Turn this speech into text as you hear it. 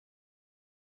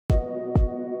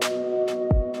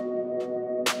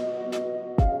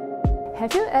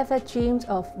Have you ever dreamed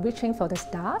of reaching for the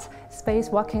stars,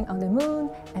 spacewalking on the moon,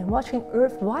 and watching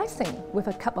Earth rising with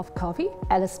a cup of coffee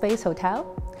at a space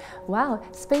hotel? Well,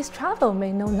 space travel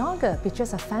may no longer be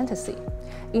just a fantasy.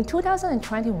 In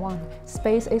 2021,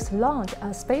 SpaceX launched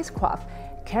a spacecraft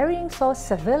carrying 4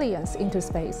 civilians into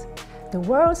space, the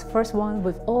world's first one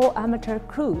with all amateur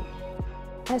crew.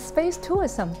 As space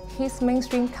tourism hits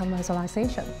mainstream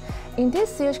commercialization, in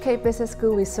this CUHK Business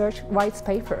School research white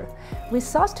paper, we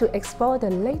sought to explore the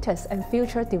latest and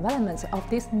future developments of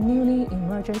this newly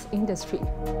emerging industry.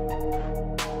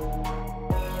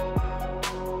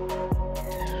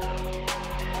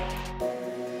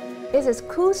 It is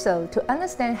crucial to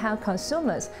understand how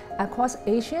consumers across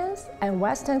Asian and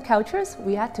Western cultures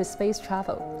react to space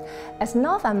travel, as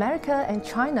North America and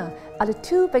China are the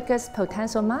 2 biggest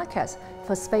potential markets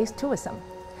for space tourism.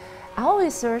 Our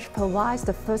research provides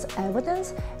the first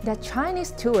evidence that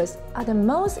Chinese tourists are the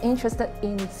most interested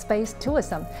in space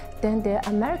tourism than their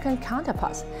American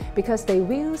counterparts because they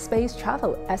view space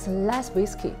travel as less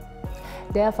risky.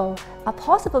 Therefore, a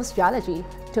possible strategy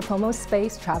to promote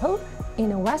space travel in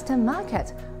the Western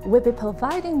market will be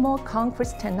providing more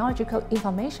concrete technological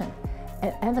information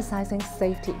and emphasizing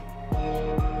safety.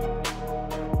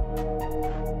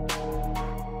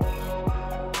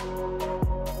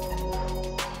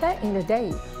 Back in the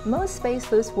day, most space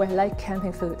foods were like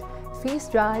camping food,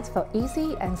 freeze-dried for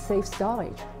easy and safe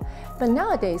storage. But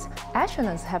nowadays,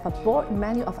 astronauts have a broad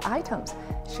menu of items,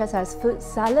 such as fruit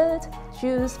salad,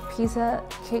 juice, pizza,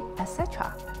 cake,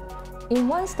 etc. In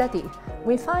one study,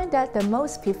 we find that the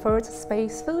most preferred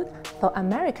space food for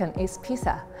Americans is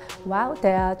pizza, while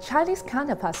their Chinese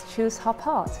counterparts choose hot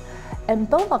pot, and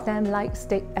both of them like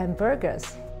steak and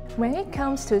burgers. When it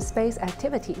comes to space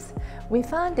activities, we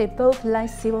find they both like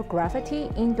zero-gravity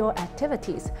indoor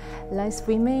activities, like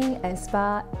swimming and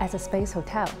spa at a space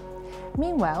hotel.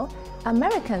 Meanwhile,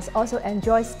 Americans also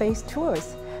enjoy space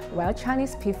tours, while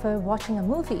Chinese prefer watching a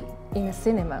movie in a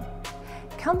cinema.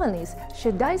 Companies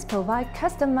should thus provide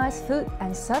customized food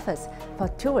and service for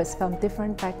tourists from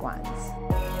different backgrounds.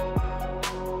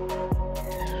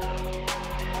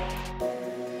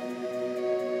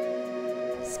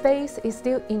 Space is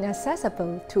still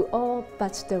inaccessible to all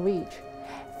but the rich.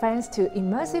 Thanks to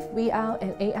immersive VR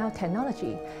and AR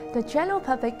technology, the general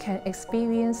public can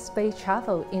experience space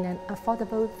travel in an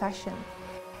affordable fashion.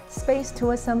 Space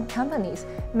tourism companies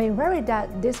may worry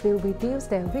that this will reduce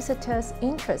their visitors'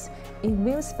 interest in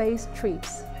real space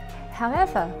trips.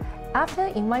 However, after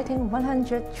inviting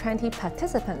 120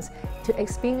 participants to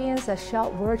experience a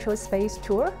short virtual space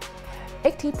tour,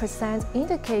 80%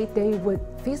 indicate they would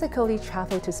physically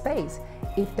travel to space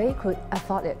if they could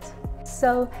afford it.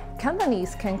 So,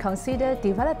 companies can consider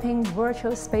developing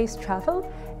virtual space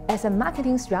travel as a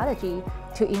marketing strategy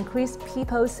to increase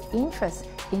people's interest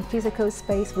in physical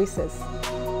space visits.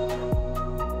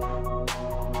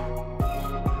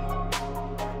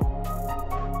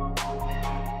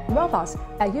 Robots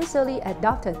are usually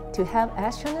adopted to help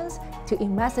astronauts to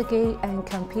investigate and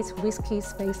complete risky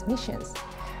space missions.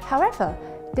 However,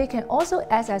 they can also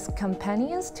act as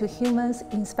companions to humans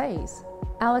in space.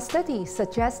 Our study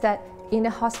suggests that in the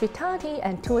hospitality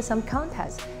and tourism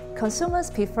context,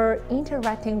 consumers prefer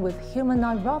interacting with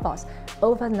humanoid robots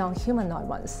over non-humanoid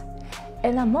ones,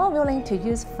 and are more willing to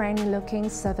use friendly-looking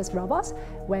service robots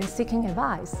when seeking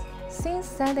advice. Since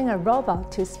sending a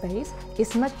robot to space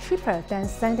is much cheaper than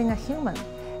sending a human,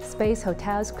 space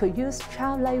hotels could use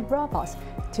childlike robots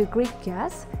to greet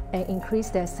guests and increase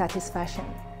their satisfaction.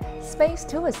 Space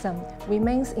tourism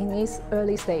remains in its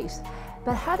early stage,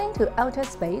 but heading to outer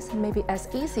space may be as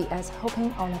easy as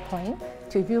hopping on a plane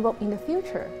to Europe in the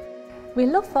future. We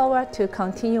look forward to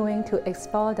continuing to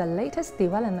explore the latest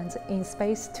developments in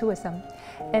space tourism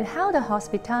and how the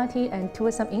hospitality and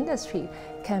tourism industry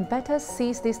can better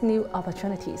seize these new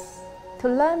opportunities. To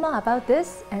learn more about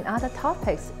this and other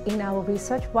topics in our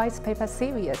research white paper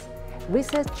series,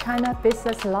 visit China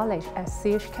Business Knowledge at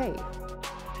CUHK.